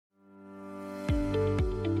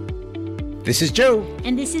This is Joe.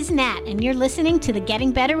 And this is Nat, and you're listening to the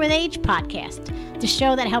Getting Better with Age podcast, the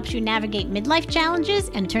show that helps you navigate midlife challenges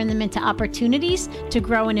and turn them into opportunities to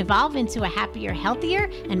grow and evolve into a happier, healthier,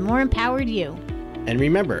 and more empowered you. And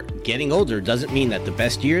remember, getting older doesn't mean that the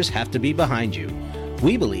best years have to be behind you.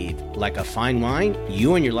 We believe, like a fine wine,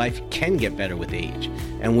 you and your life can get better with age.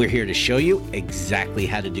 And we're here to show you exactly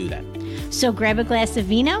how to do that. So grab a glass of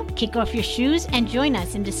vino, kick off your shoes, and join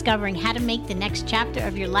us in discovering how to make the next chapter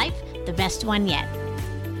of your life the best one yet.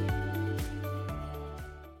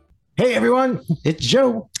 Hey everyone, it's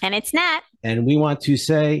Joe. And it's Nat. And we want to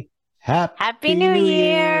say Happy New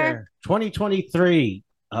Year 2023.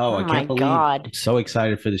 Oh, I can't believe God. I'm so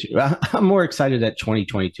excited for this year. I'm more excited that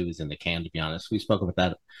 2022 is in the can, to be honest. We spoke about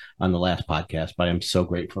that on the last podcast, but I'm so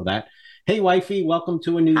grateful for that. Hey, wifey, welcome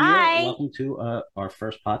to a new Hi. year. Welcome to our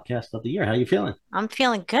first podcast of the year. How are you feeling? I'm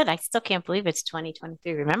feeling good. I still can't believe it's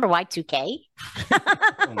 2023. Remember Y2K?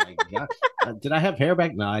 Oh, my gosh. Did I have hair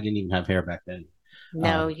back? No, I didn't even have hair back then.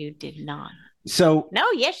 No, you did not. So,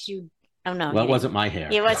 No, yes, you. Oh, no. well, it wasn't my hair.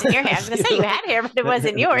 It wasn't your hair. I was going to say you had hair, but it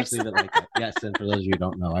wasn't yours. Let's leave it like that. Yes, and for those of you who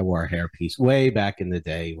don't know, I wore a hairpiece way back in the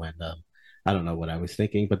day when I don't know what I was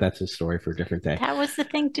thinking, but that's a story for a different day. That was the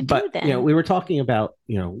thing to But, do then. you know, we were talking about,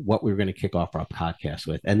 what we were going to kick off our podcast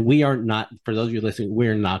with. And we are not, for those of you listening,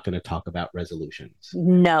 we're not going to talk about resolutions.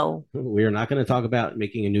 No. We are not going to talk about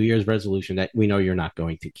making a New Year's resolution that we know you're not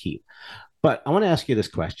going to keep. But I want to ask you this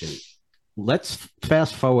question. Let's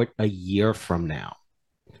fast forward a year from now.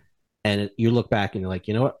 And you look back and you're like,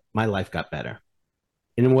 you know what? My life got better.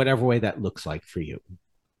 In whatever way that looks like for you.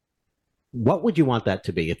 What would you want that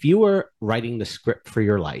to be? If you were writing the script for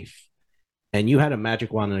your life and you had a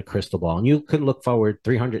magic wand and a crystal ball and you could look forward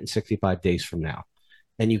 365 days from now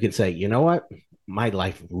and you could say, you know what? My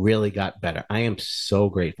life really got better. I am so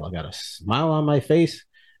grateful. I got a smile on my face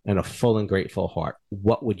and a full and grateful heart.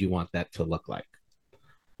 What would you want that to look like?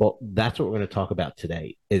 Well, that's what we're going to talk about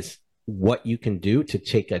today is what you can do to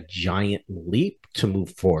take a giant leap to move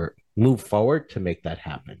forward to make that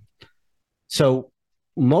happen. So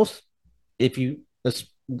if you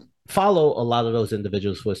follow a lot of those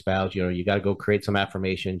individuals who espouse, you got to go create some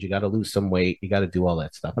affirmations, you got to lose some weight, you got to do all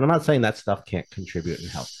that stuff. And I'm not saying that stuff can't contribute and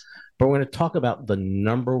help, but we're going to talk about the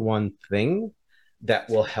number one thing that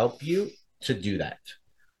will help you to do that.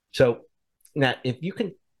 So now,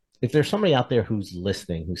 if there's somebody out there who's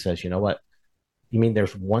listening who says, you know what, you mean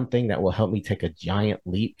there's one thing that will help me take a giant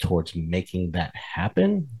leap towards making that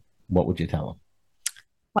happen? What would you tell them?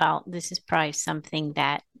 Well, this is probably something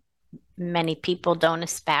that many people don't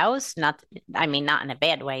espouse. Not in a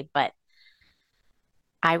bad way, but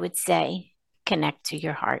I would say connect to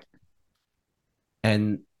your heart.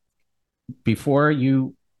 And before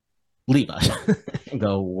you leave us and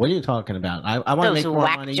go, what are you talking about? I want to make more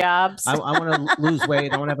money. Jobs. I want to lose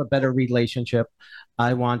weight. I want to have a better relationship.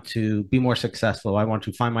 I want to be more successful. I want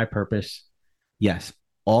to find my purpose. Yes,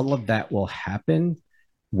 all of that will happen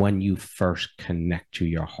when you first connect to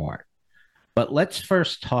your heart. But let's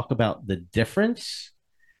first talk about the difference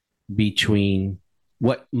between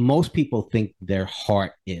what most people think their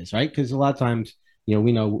heart is, right? Because a lot of times,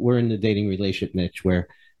 we know we're in the dating relationship niche where,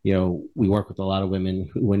 we work with a lot of women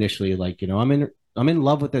who initially like, I'm in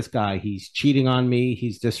love with this guy. He's cheating on me.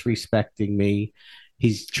 He's disrespecting me.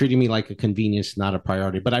 He's treating me like a convenience, not a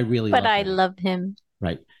priority. But I love him.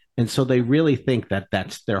 Right. And so they really think that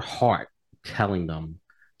that's their heart telling them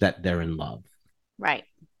that they're in love. Right.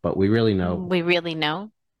 But we really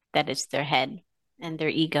know that it's their head and their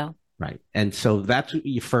ego. Right. And so that's what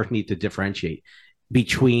you first need to differentiate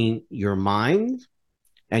between your mind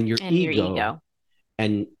and your ego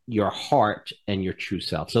and your heart and your true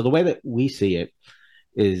self. So the way that we see it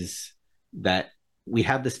is that we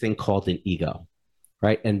have this thing called an ego,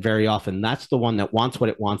 right? And very often that's the one that wants what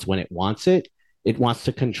it wants when it wants it. It wants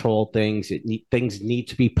to control things. Things need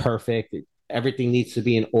to be perfect. Everything needs to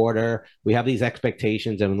be in order. We have these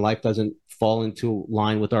expectations, and when life doesn't fall into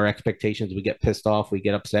line with our expectations, we get pissed off, we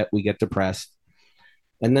get upset, we get depressed.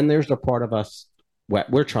 And then there's the part of us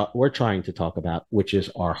what we're trying to talk about, which is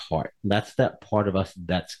our heart. That's that part of us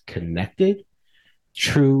that's connected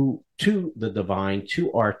true to the divine,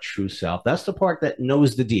 to our true self. That's the part that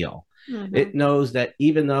knows the deal. Mm-hmm. It knows that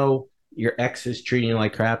even though your ex is treating you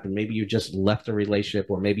like crap, and maybe you just left a relationship,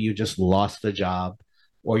 or maybe you just lost a job,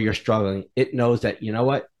 or you're struggling, it knows that, you know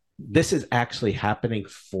what, this is actually happening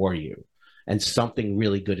for you, and something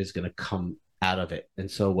really good is going to come out of it.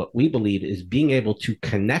 And so what we believe is being able to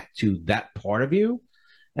connect to that part of you,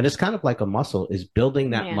 and it's kind of like a muscle, is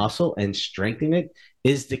building that muscle and strengthening it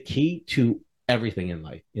is the key to everything in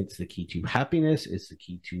life. It's the key to happiness. It's the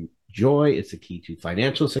key to joy. It's the key to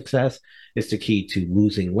financial success. It's the key to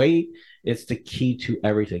losing weight. It's the key to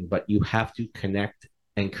everything. But you have to connect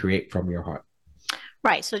and create from your heart.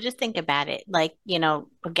 Right. So just think about it. Like,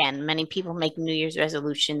 again, many people make New Year's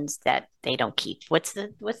resolutions that they don't keep. What's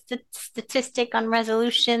the statistic on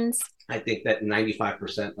resolutions? I think that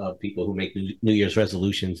 95% of people who make New Year's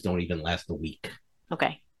resolutions don't even last a week.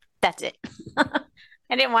 Okay. That's it.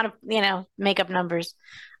 I didn't want to, make up numbers.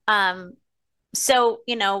 So,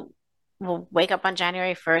 we'll wake up on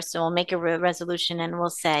January 1st and we'll make a resolution and we'll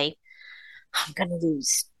say, I'm going to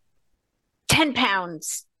lose 10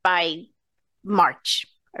 pounds by March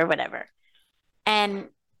or whatever. And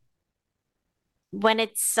when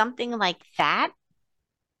it's something like that,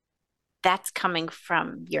 that's coming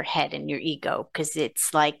from your head and your ego, because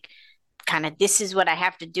it's like kind of, this is what I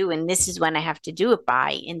have to do and this is when I have to do it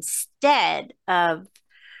by, instead of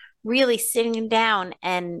really sitting down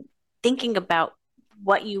and thinking about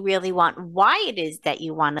what you really want, why it is that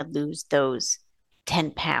you want to lose those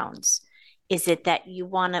 10 pounds. Is it that you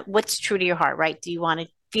want to, what's true to your heart, right? Do you want to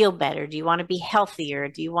feel better? Do you want to be healthier?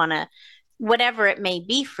 Do you want to, whatever it may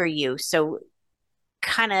be for you? So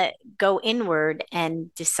kind of go inward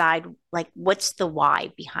and decide, like, what's the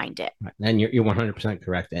why behind it. Right. And you're 100%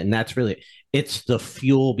 correct. And that's really, it's the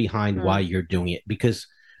fuel behind why you're doing it. Because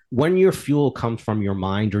when your fuel comes from your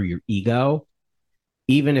mind or your ego,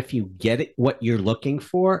 even if you get it, what you're looking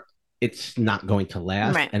for, it's not going to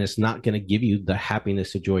last, right. And it's not going to give you the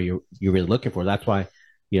happiness or joy you're really looking for. That's why,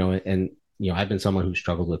 I've been someone who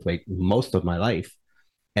struggled with weight most of my life.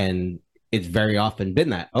 And it's very often been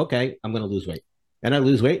that, okay, I'm going to lose weight. And I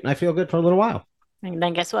lose weight and I feel good for a little while. And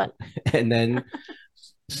then guess what? And then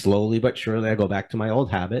slowly but surely I go back to my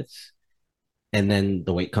old habits. And then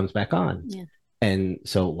the weight comes back on. Yeah. And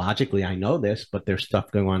so logically I know this, but there's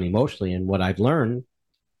stuff going on emotionally. And what I've learned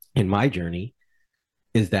in my journey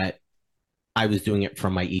is that I was doing it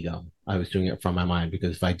from my ego. I was doing it from my mind,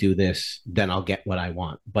 because if I do this, then I'll get what I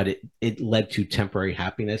want. But it led to temporary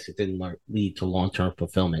happiness. It didn't lead to long-term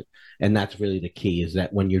fulfillment. And that's really the key, is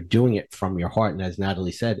that when you're doing it from your heart, and as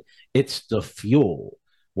Natalie said, it's the fuel.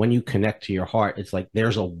 When you connect to your heart, it's like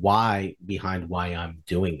there's a why behind why I'm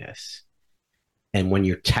doing this. And when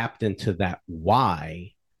you're tapped into that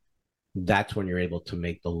why, that's when you're able to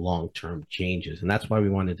make the long-term changes. And that's why we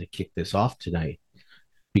wanted to kick this off tonight,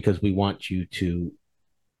 because we want you to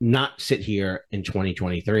not sit here in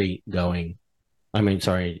 2023 going, in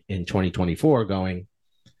 2024 going,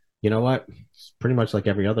 you know what? It's pretty much like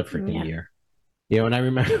every other freaking year. And I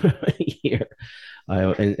remember a year,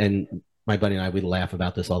 and my buddy and I, we laugh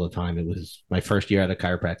about this all the time. It was my first year at a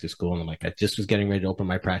chiropractic school, and I'm like, I just was getting ready to open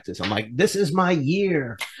my practice. I'm like, this is my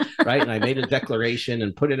year, right? And I made a declaration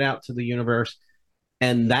and put it out to the universe.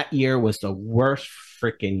 And that year was the worst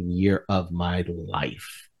freaking year of my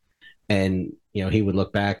life. And, he would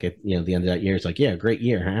look back at, the end of that year. It's like, yeah, great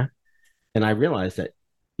year, huh? And I realized that,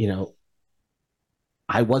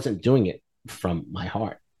 I wasn't doing it from my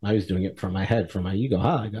heart. I was doing it from my head, from my ego.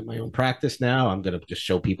 I got my own practice now. I'm going to just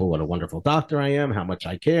show people what a wonderful doctor I am, how much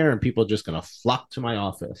I care. And people are just going to flock to my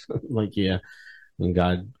office. Like, yeah. And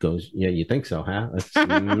God goes, yeah, you think so, huh? That's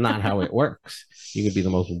not how it works. You can be the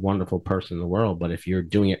most wonderful person in the world, but if you're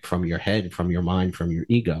doing it from your head, from your mind, from your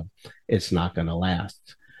ego, it's not going to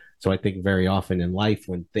last. So I think very often in life,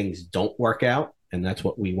 when things don't work out, and that's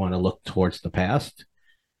what we want to look towards the past,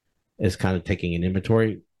 is kind of taking an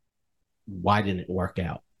inventory. Why didn't it work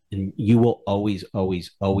out? And you will always,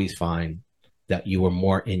 always, always find that you were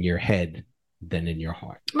more in your head than in your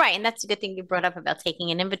heart. Right. And that's a good thing you brought up about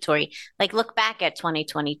taking an inventory. Like, look back at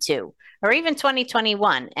 2022 or even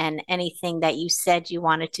 2021 and anything that you said you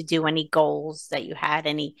wanted to do, any goals that you had,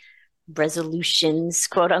 any resolutions,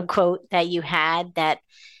 quote unquote, that you had that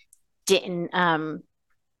didn't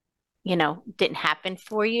happen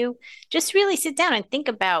for you. Just really sit down and think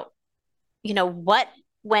about, what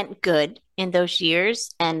went good in those years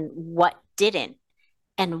and what didn't,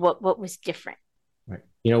 and what was different. Right.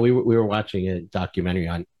 We were watching a documentary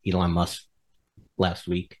on Elon Musk last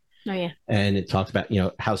week. Oh yeah. And it talked about,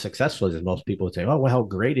 how successful it is. Most people would say, oh, well, how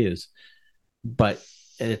great it is. But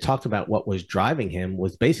it talked about what was driving him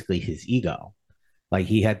was basically his ego. Like,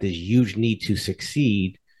 he had this huge need to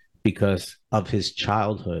succeed because of his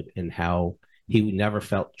childhood and how he never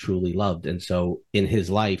felt truly loved. And so in his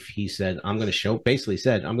life, he said, I'm going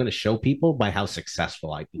to show people by how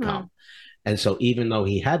successful I become. And so even though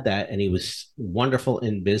he had that and he was wonderful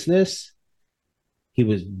in business, he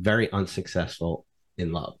was very unsuccessful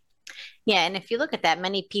in love. Yeah. And if you look at that,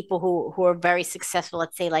 many people who are very successful,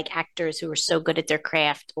 let's say like actors who are so good at their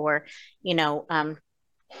craft, or,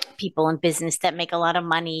 people in business that make a lot of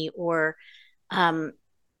money, or,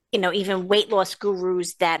 even weight loss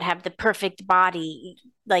gurus that have the perfect body,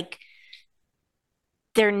 like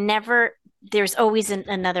there's always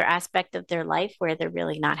another aspect of their life where they're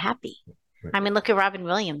really not happy. Right. I mean, look at Robin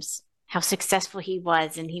Williams, how successful he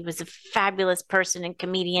was, and he was a fabulous person and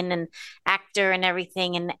comedian and actor and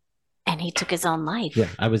everything, and he took his own life. Yeah,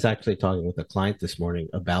 I was actually talking with a client this morning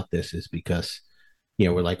about this, is because,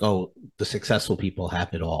 we're like, oh, the successful people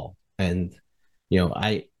have it all. And,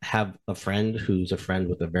 I have a friend who's a friend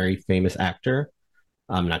with a very famous actor.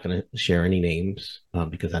 I'm not going to share any names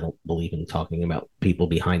because I don't believe in talking about people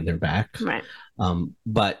behind their back. Right.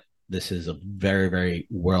 But this is a very, very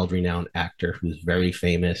world-renowned actor who's very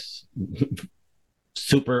famous,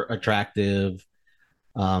 super attractive,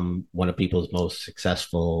 one of people's most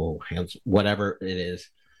successful, whatever it is,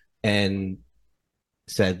 and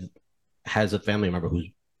has a family member who's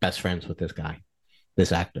best friends with this guy,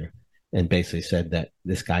 this actor, and basically said that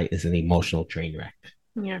this guy is an emotional train wreck.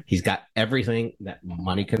 Yeah. He's got everything that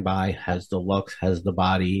money can buy, has the looks, has the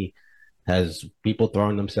body, has people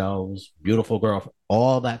throwing themselves, beautiful girl,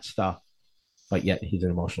 all that stuff, but yet he's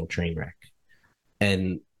an emotional train wreck.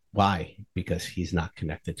 And why? Because he's not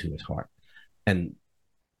connected to his heart. And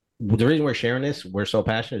the reason we're sharing this, we're so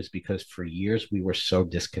passionate, is because for years we were so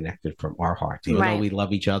disconnected from our hearts. Even though we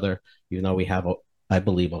love each other, even though we have, I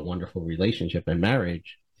believe, a wonderful relationship and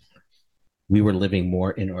marriage, we were living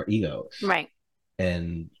more in our egos. Right.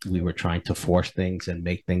 And we were trying to force things and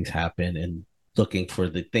make things happen, and looking for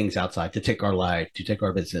the things outside to take our life, to take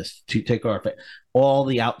our business, to take all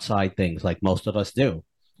the outside things, like most of us do.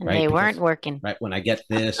 And right? They weren't working. Right. When I get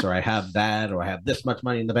this, or I have that, or I have this much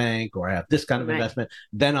money in the bank, or I have this kind of investment,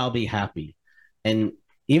 then I'll be happy. And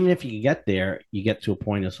even if you get there, you get to a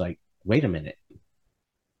point, it's like, wait a minute,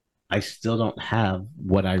 I still don't have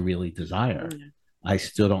what I really desire. Mm-hmm. I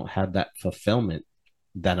still don't have that fulfillment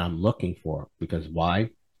that I'm looking for. Because why?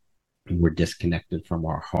 We're disconnected from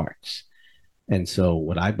our hearts. And so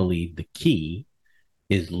what I believe the key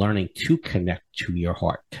is learning to connect to your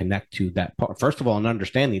heart, connect to that part. First of all, and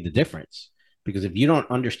understanding the difference. Because if you don't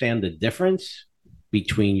understand the difference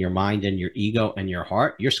between your mind and your ego and your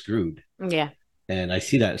heart, you're screwed. Yeah. And I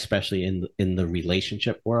see that especially in the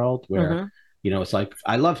relationship world, where, it's like,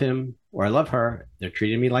 I love him or I love her. They're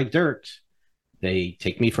treating me like dirt. They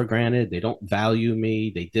take me for granted. They don't value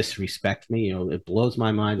me. They disrespect me. It blows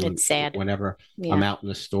my mind. It's sad. Whenever I'm out in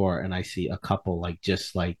the store and I see a couple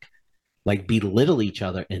just belittle each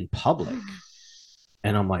other in public.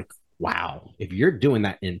 And I'm like, wow, if you're doing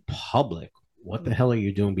that in public, what the hell are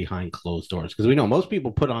you doing behind closed doors? Because we know most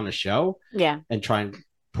people put on a show and try and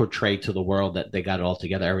portray to the world that they got it all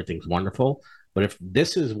together. Everything's wonderful. But if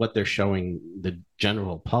this is what they're showing the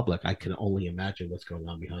general public, I can only imagine what's going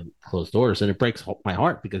on behind closed doors. And it breaks my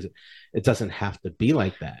heart, because it doesn't have to be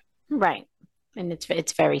like that. Right. And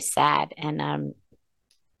it's very sad. And,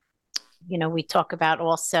 we talk about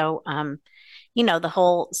also, the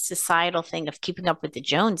whole societal thing of keeping up with the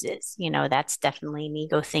Joneses. That's definitely an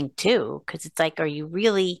ego thing too. Because it's like, are you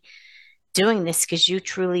really doing this because you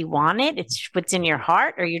truly want it? It's what's in your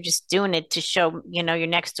heart, or you're just doing it to show, your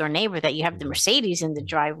next door neighbor that you have the Mercedes in the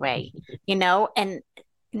driveway, and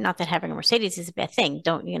not that having a Mercedes is a bad thing.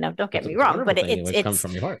 Don't get me wrong, but it's comes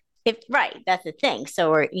from your heart. Right. That's the thing.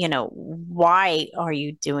 So, why are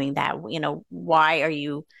you doing that? Why are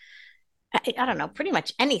you, I don't know, pretty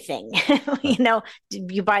much anything,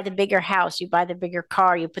 you buy the bigger house, you buy the bigger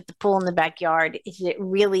car, you put the pool in the backyard. Is it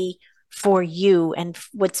really for you and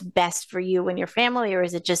what's best for you and your family? Or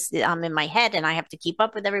is it just, I'm in my head and I have to keep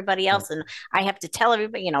up with everybody else, and I have to tell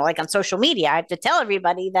everybody, like on social media, I have to tell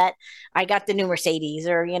everybody that I got the new Mercedes,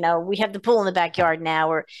 or, we have the pool in the backyard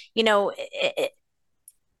now, or,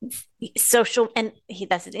 social, and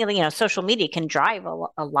social media can drive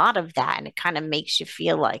a lot of that. And it kind of makes you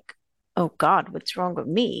feel like, oh God, what's wrong with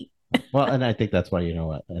me? Well, and I think that's why,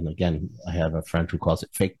 and again, I have a friend who calls it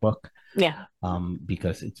fake book. Yeah.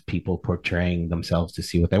 Because it's people portraying themselves to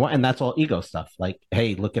see what they want. And that's all ego stuff. Like,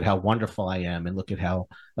 hey, look at how wonderful I am, and look at how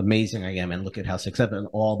amazing I am, and look at how successful, and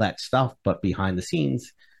all that stuff. But behind the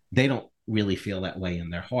scenes, they don't really feel that way in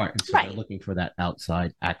their heart. And so they're looking for that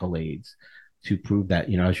outside accolades to prove that,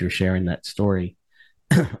 as you're sharing that story,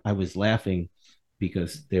 I was laughing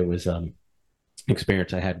because there was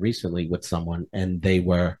experience I had recently with someone, and they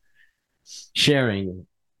were sharing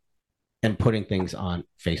and putting things on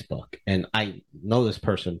Facebook. And I know this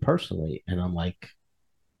person personally, and I'm like,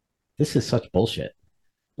 this is such bullshit.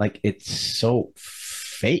 Like, it's so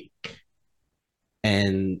fake.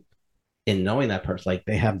 And in knowing that person, like,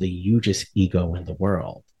 they have the hugest ego in the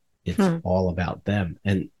world. It's all about them.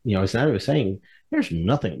 And, as I was saying, There's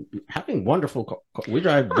nothing. Having wonderful. We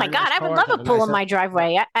drive. Oh my God, I would love a pool in my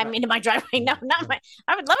driveway. I mean, in my driveway. No, not my.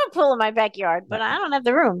 I would love a pool in my backyard, but I don't have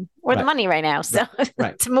the room or the money right now. So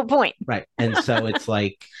it's a moot point. Right. And so it's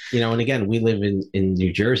like, and again, we live in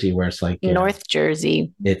New Jersey where it's like North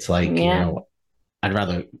Jersey. It's like, I'd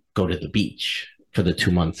rather go to the beach for the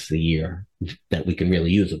 2 months a year that we can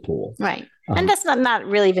really use a pool. Right. And that's not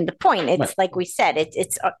really even the point. It's like we said,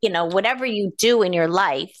 it's whatever you do in your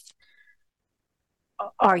life,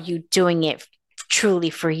 are you doing it truly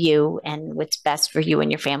for you and what's best for you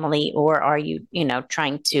and your family, or are you,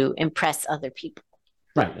 trying to impress other people?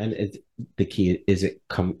 Right. And the key is it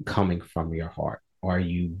coming from your heart? Or are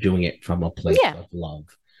you doing it from a place of love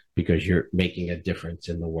because you're making a difference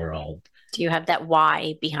in the world? Do you have that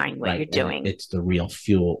why behind what you're doing? It's the real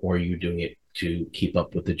fuel, or are you doing it to keep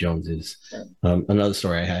up with the Joneses? Another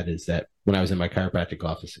story I had is that when I was in my chiropractic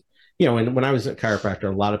office, when I was a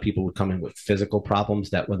chiropractor, a lot of people would come in with physical problems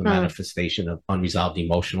that were the manifestation of unresolved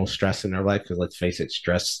emotional stress in their life. Because let's face it,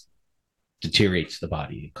 stress deteriorates the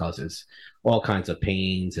body. It causes all kinds of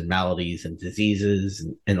pains and maladies and diseases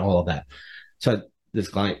and all of that. So this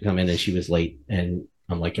client come in and she was late, and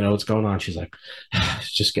I'm like, what's going on? She's like,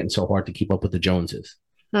 it's just getting so hard to keep up with the Joneses.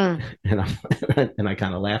 And I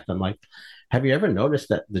kind of laughed. I'm like, have you ever noticed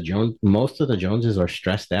that most of the Joneses are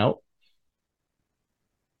stressed out,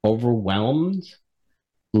 overwhelmed,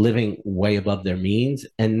 living way above their means,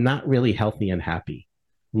 and not really healthy and happy?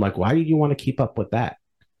 I'm like, why do you want to keep up with that?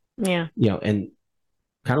 Yeah. And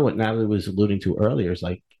kind of what Natalie was alluding to earlier is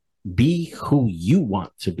like, be who you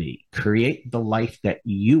want to be. Create the life that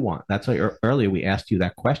you want. That's why earlier we asked you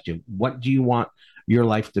that question. What do you want your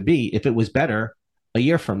life to be? If it was better a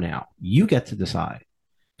year from now, you get to decide.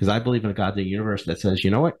 Because I believe in a God, the universe, that says,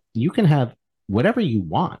 you know what? You can have whatever you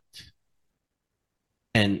want.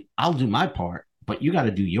 And I'll do my part, but you got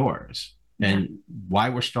to do yours. Yeah. And why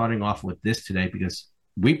we're starting off with this today, because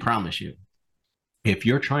we promise you, if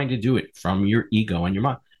you're trying to do it from your ego and your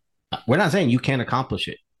mind, we're not saying you can't accomplish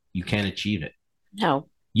it. You can't achieve it. No.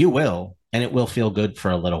 You will, and it will feel good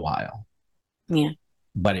for a little while. Yeah.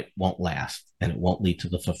 But it won't last, and it won't lead to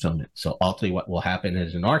the fulfillment. So ultimately what will happen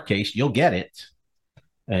is, in our case, you'll get it.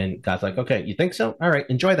 And God's like, okay, you think so? All right,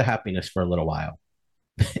 enjoy the happiness for a little while.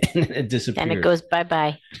 And then it disappears. And it goes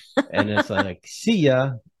bye-bye. And it's like, see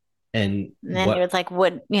ya. And then you're like,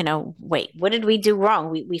 wait, what did we do wrong?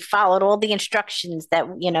 We followed all the instructions that,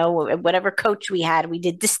 whatever coach we had, we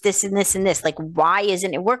did this, and this, and this. Like, why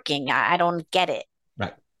isn't it working? I don't get it.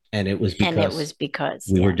 Right. And it was because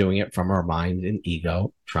we were doing it from our mind and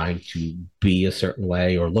ego, trying to be a certain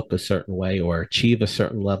way or look a certain way or achieve a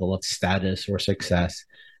certain level of status or success.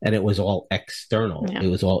 And it was all external. Yeah. It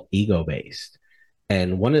was all ego-based.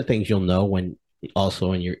 And one of the things you'll know when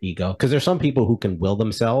also in your ego, because there's some people who can will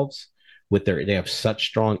themselves with they have such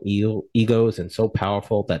strong egos and so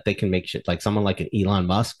powerful that they can make shit, like someone like an Elon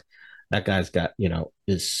Musk. That guy's got,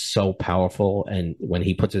 is so powerful. And when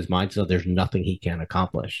he puts his mind to it, there's nothing he can't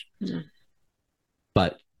accomplish. Mm-hmm.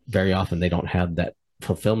 But very often they don't have that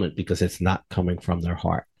fulfillment because it's not coming from their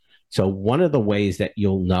heart. So one of the ways that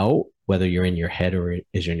you'll know whether you're in your head or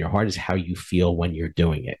is in your heart is how you feel when you're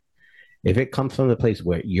doing it. If it comes from the place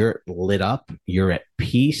where you're lit up, you're at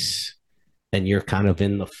peace, and you're kind of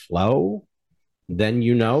in the flow, then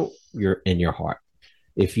you're in your heart.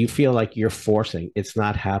 If you feel like you're forcing, it's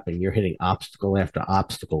not happening. You're hitting obstacle after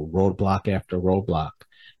obstacle, roadblock after roadblock.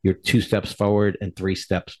 You're 2 steps forward and 3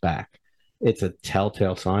 steps back. It's a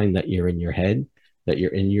telltale sign that you're in your head, that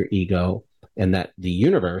you're in your ego, and that the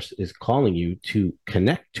universe is calling you to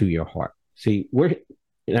connect to your heart. See,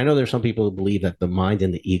 and I know there's some people who believe that the mind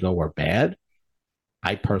and the ego are bad.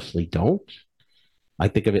 I personally don't. I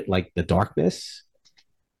think of it like the darkness,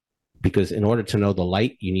 because in order to know the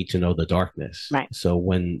light, you need to know the darkness. Right. So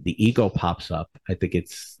when the ego pops up, I think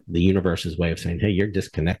it's the universe's way of saying, hey, you're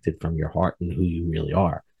disconnected from your heart and who you really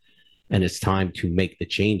are. And it's time to make the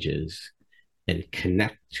changes and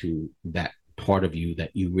connect to that part of you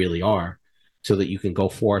that you really are, so that you can go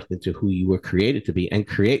forth into who you were created to be and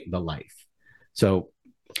create the life. So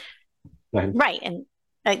right. And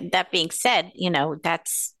that being said,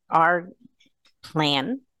 that's our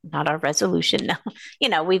plan, not our resolution.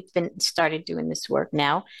 No, we've started doing this work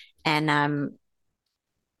now. And,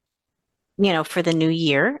 for the new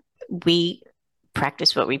year, we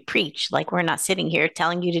practice what we preach. Like, we're not sitting here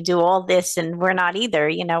telling you to do all this, and we're not either.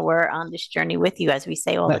 We're on this journey with you, as we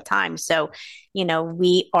say all the time. So,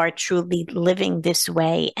 we are truly living this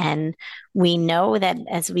way. And we know that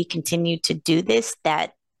as we continue to do this,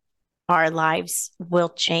 that our lives will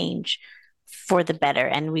change for the better,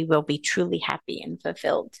 and we will be truly happy and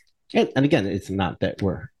fulfilled. And again, it's not that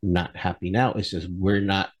we're not happy now. It's just we're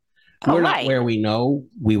not Right. where we know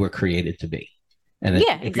we were created to be. And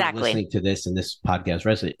Yeah, if exactly. you're listening to this and this podcast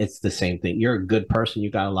resonates, it's the same thing. You're a good person. You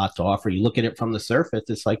got a lot to offer. You look at it from the surface.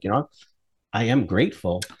 It's like, I am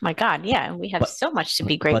grateful. My God, yeah, we have so much to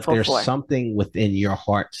be grateful but there's for. something within your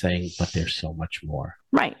heart saying, but there's so much more.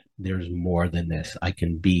 Right. There's more than this. I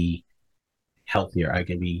can be healthier. I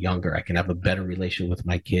can be younger. I can have a better relation with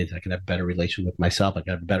my kids. I can have a better relation with myself. I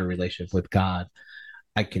can have a better relationship with God.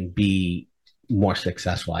 I can be more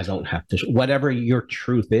successful. I don't have to, whatever your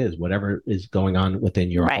truth is, whatever is going on within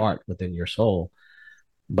your heart, within your soul.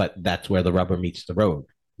 But that's where the rubber meets the road.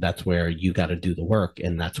 That's where you got to do the work.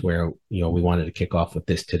 And that's where, we wanted to kick off with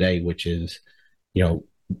this today, which is,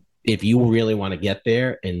 if you really want to get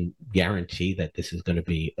there and guarantee that this is going to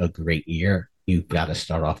be a great year, you've got to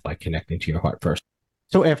start off by connecting to your heart first.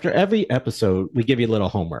 So after every episode, we give you a little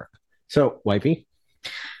homework. So, Wifey.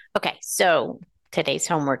 Okay. So today's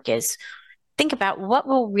homework is think about what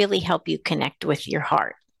will really help you connect with your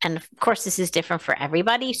heart. And of course, this is different for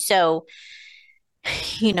everybody. So,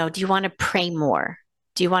 do you want to pray more?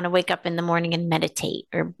 Do you want to wake up in the morning and meditate,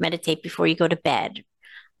 or meditate before you go to bed?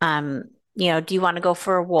 Do you want to go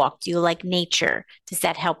for a walk? Do you like nature? Does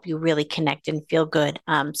that help you really connect and feel good?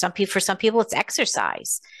 For some people, it's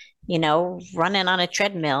exercise, running on a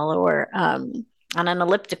treadmill or on an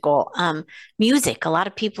elliptical. Music. A lot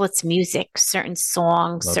of people, it's music, certain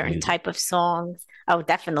songs, Love certain music. type of songs. Oh,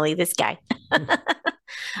 definitely this guy.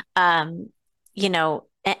 And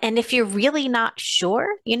if you're really not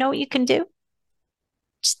sure, you know what you can do?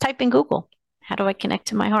 Just type in Google, how do I connect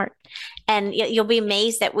to my heart? And you'll be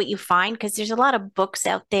amazed at what you find, because there's a lot of books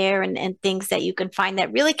out there and things that you can find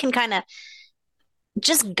that really can kind of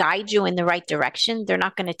just guide you in the right direction. They're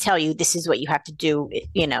not going to tell you this is what you have to do.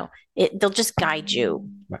 They'll just guide you.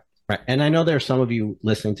 Right. And I know there's some of you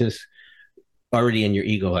listening to this already in your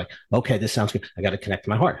ego, like, okay, this sounds good. I got to connect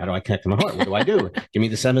to my heart. How do I connect to my heart? What do I do? Give me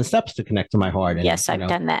the 7 steps to connect to my heart. And, yes, I've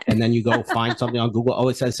done that. And then you go find something on Google. Oh,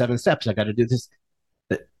 it says 7 steps. I got to do this.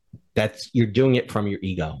 You're doing it from your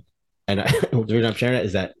ego. And the reason I'm sharing it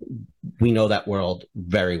is that we know that world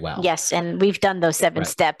very well. Yes. And we've done those 7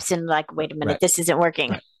 steps and like, wait a minute, this isn't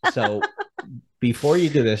working. Right. So before you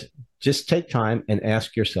do this, just take time and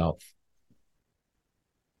ask yourself,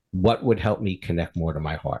 what would help me connect more to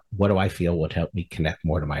my heart? What do I feel would help me connect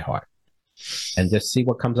more to my heart? And just see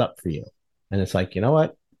what comes up for you. And it's like, you know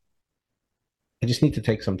what? I just need to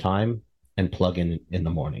take some time and plug in the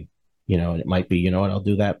morning. It might be, I'll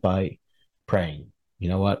do that by praying,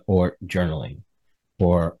 or journaling,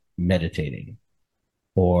 or meditating,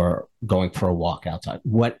 or going for a walk outside.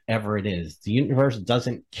 Whatever it is, the universe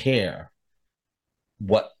doesn't care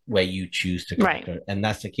what way you choose to connect. Right. And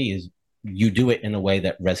that's the key, is you do it in a way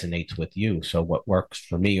that resonates with you. So what works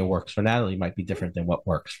for me or works for Natalie might be different than what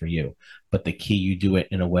works for you. But the key, you do it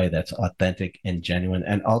in a way that's authentic and genuine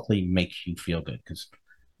and ultimately makes you feel good. Because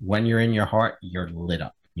when you're in your heart, you're lit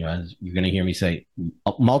up. As you're going to hear me say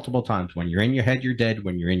multiple times, when you're in your head, you're dead.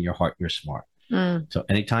 When you're in your heart, you're smart. So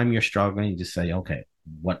anytime you're struggling, just say, okay,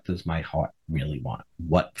 what does my heart really want?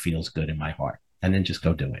 What feels good in my heart? And then just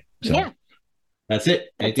go do it. So, yeah. That's it.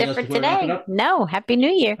 Anything else for today? No. Happy New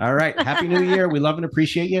Year. All right. Happy New Year. We love and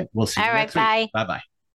appreciate you. We'll see you next week. Bye. Bye-bye.